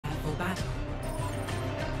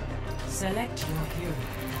Select your hero.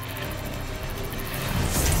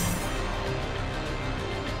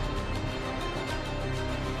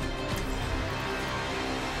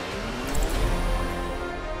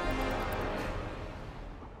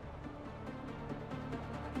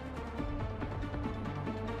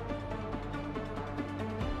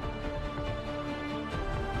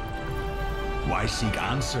 Why seek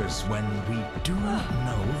answers when we do not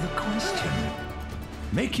know the question?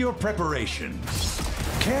 Make your preparations.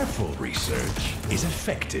 Careful research is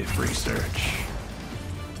effective research.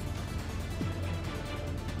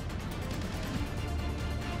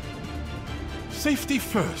 Safety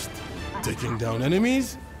first. Taking down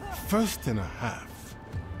enemies, first and a half.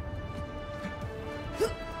 5,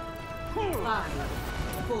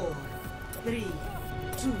 4, 3,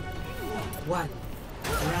 2, 1.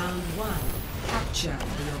 Round 1. Capture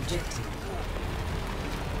the objective.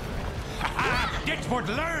 Get for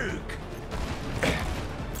Lurk!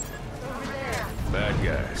 Bad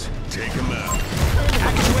guys, take them out.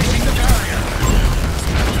 Actuating the barrier!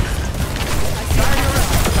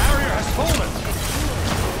 Barrier has fallen!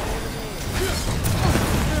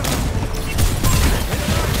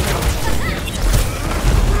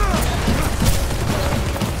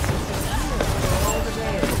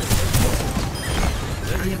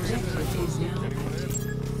 The objective is now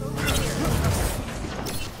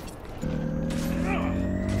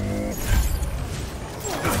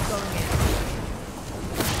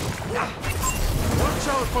Watch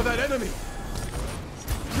out for that enemy!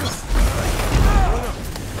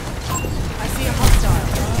 I see a hostile.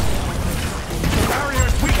 Barrier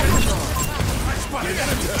is weakened! I spot an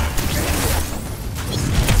enemy!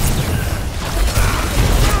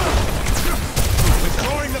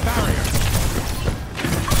 Withdrawing the barrier!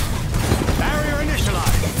 Barrier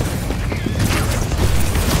initialized!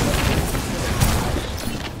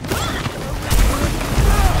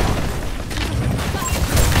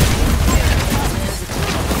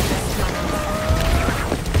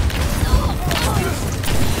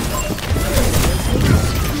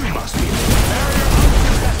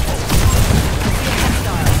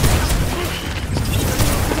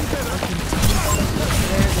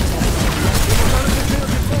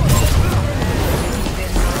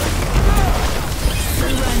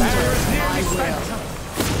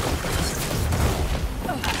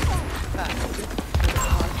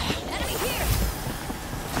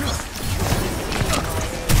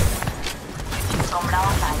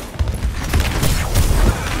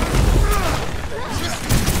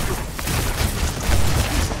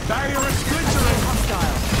 Barrier is splintering!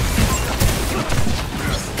 Hostile.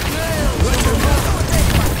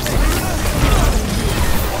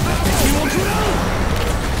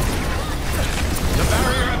 The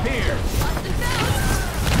barrier appears!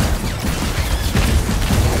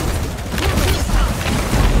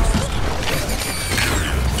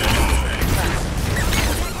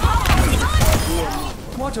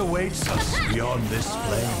 What awaits us beyond this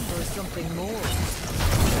plane? Offer something more.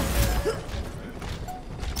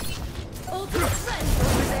 Over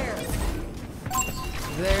there.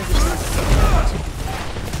 There's a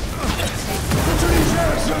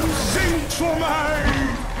Jason singt for mig!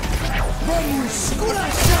 Von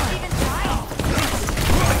Skulasha!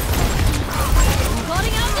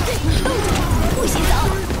 Plotting out the thing. She's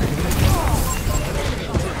up.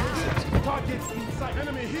 Target inside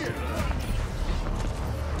enemy here!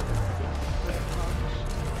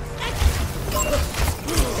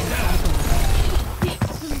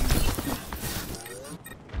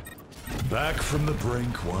 Back from the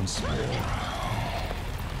brink once more.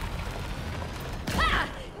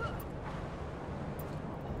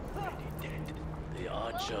 The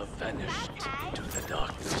archer vanished into the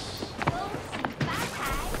darkness.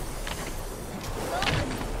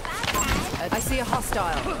 I see a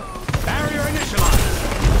hostile. Barrier initialized!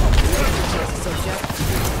 Subject.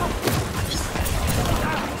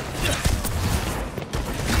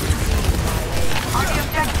 What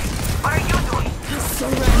are you doing?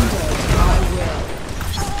 Surrender. I will.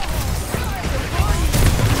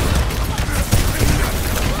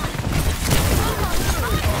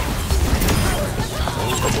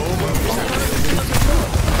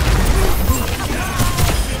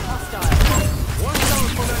 Watch out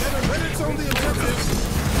for that enemy! Medics on the objective!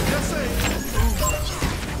 Just saying!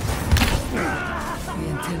 The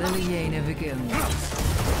artillery never begins.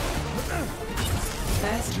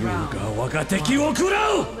 Best round. All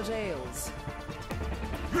the tails.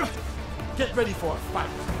 Get ready for a fight!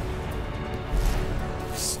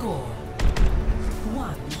 Score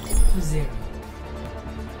 1-0.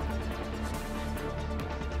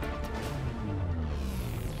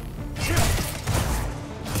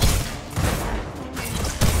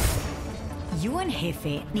 You and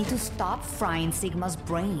Jefe need to stop frying Sigma's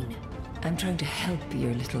brain. I'm trying to help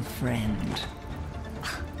your little friend.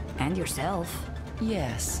 And yourself.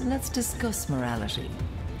 Yes, let's discuss morality.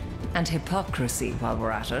 And hypocrisy while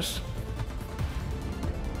we're at it.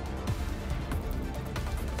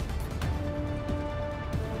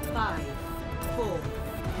 Five, 4,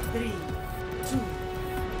 3, 2,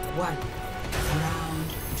 1. Round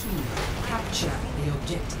 2. Capture the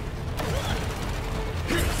objective.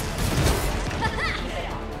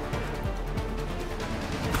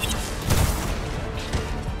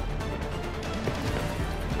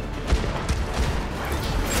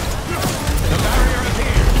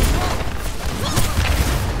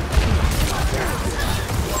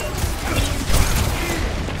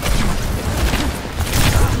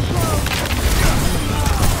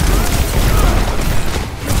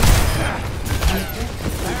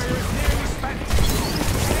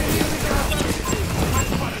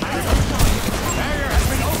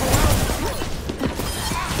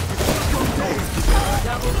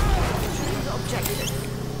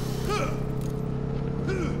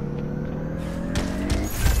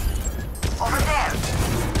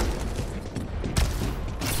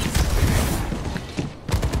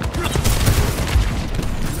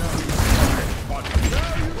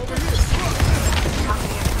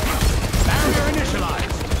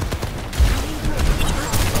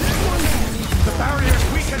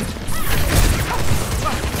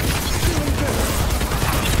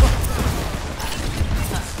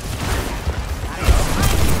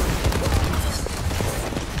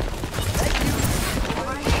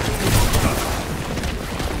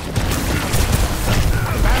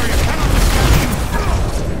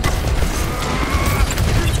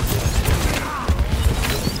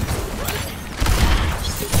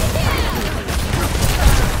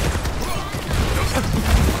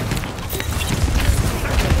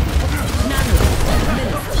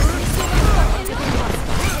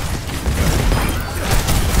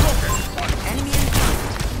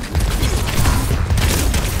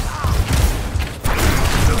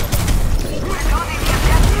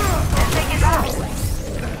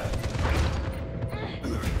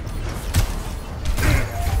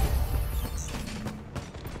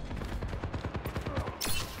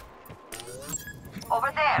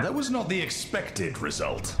 Over there. That was not the expected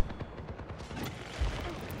result.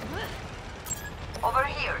 Over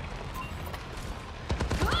here.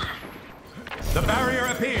 The barrier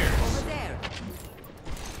appears. Over there.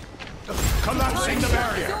 Collapsing the It's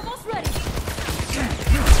barrier. almost ready.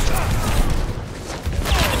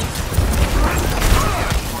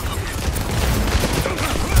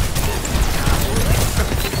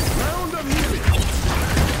 Round of healing.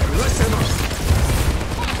 Listen up.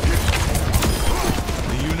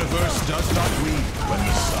 The universe does not weep when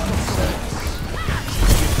the sun sets.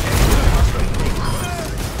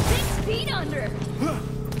 6 feet under.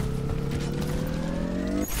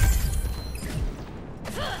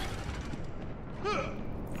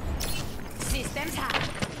 Systems hack.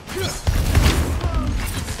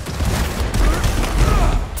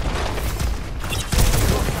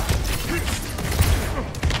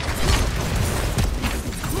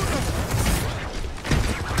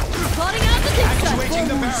 Cutting out the dig Actuating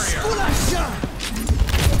the barrier.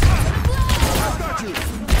 I've got you.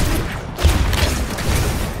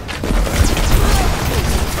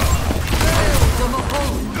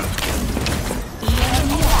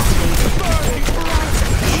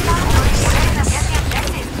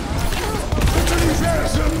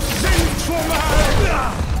 Universum singt vor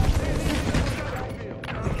mir.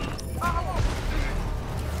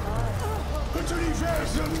 Das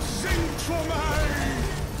Universum singt vor mir.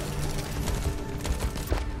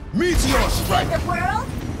 Meteor strike. the world?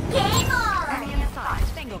 Game on!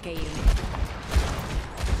 Tengo que irme.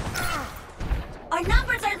 Our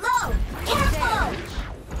numbers are low! Careful!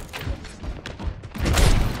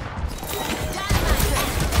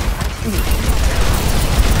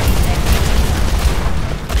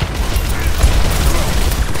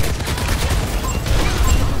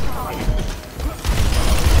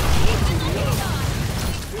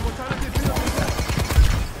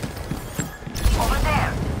 Over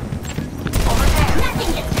there. Over there.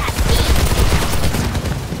 Nothing gets past me!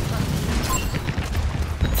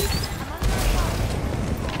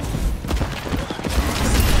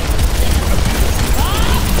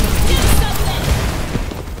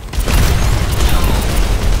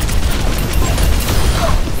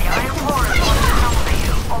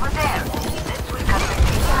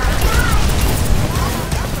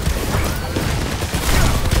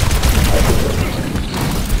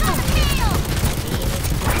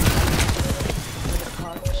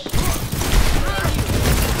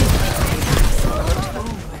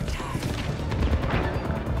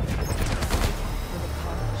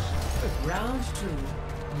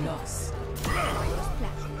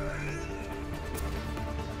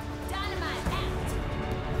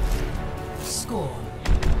 Score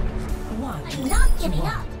 1. I'm not giving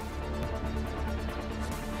up.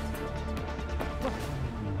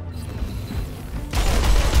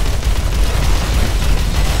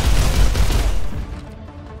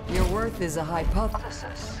 Your worth is a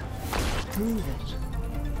hypothesis. Prove it.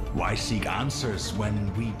 Why seek answers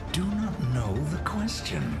when we do not know the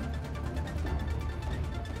question?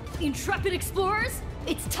 Intrepid explorers,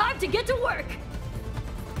 it's time to get to work!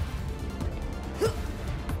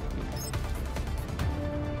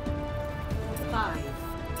 5,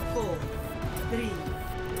 4, 3,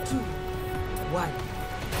 2, 1.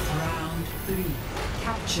 Round 3.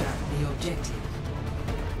 Capture the objective.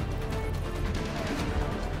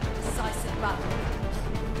 Decisive battle.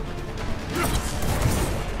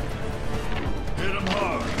 Hit him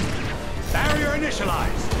hard. Barrier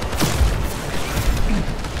initialized.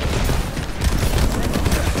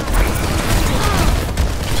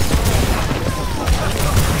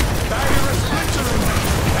 Barrier is splintering.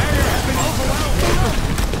 Barrier has been overwhelmed.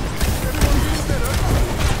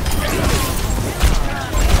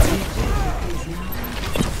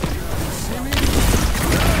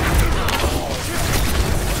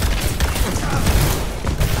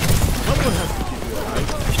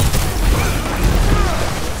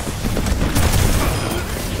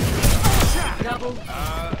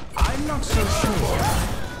 I'm not so sure.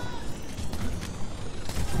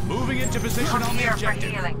 Moving into position on the Here for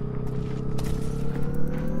objective. healing.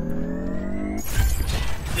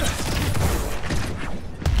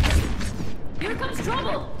 Here comes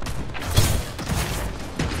trouble!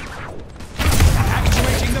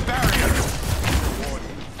 Actuating the barrier.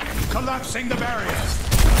 Collapsing the barrier.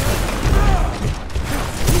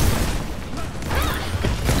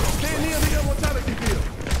 Stay near the immortality field.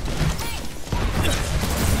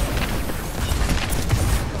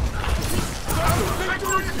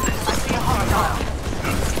 I see a hostile.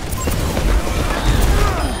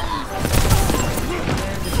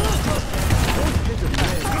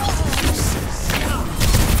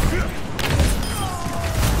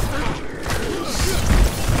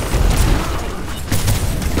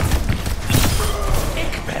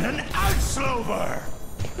 Ik ben een uitslover.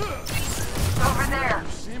 Over there.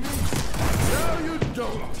 See me? No, you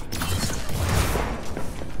don't.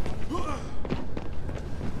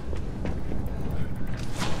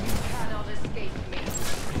 Cannot escape me.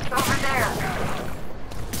 Over there.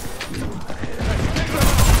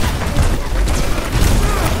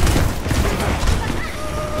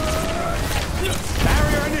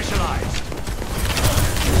 Barrier initialized.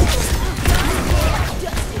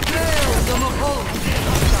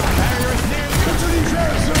 Barrier is nearly.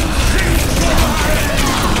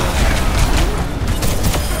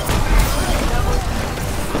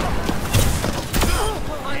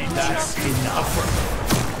 That's enough.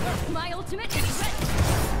 My ultimate is ready!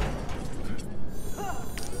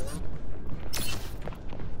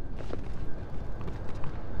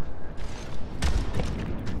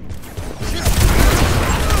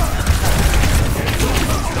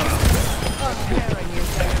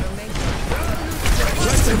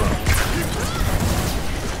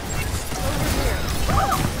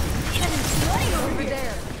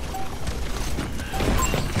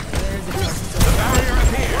 The barrier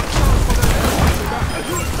appears.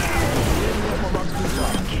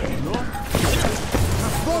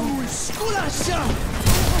 Vamos, esculacha!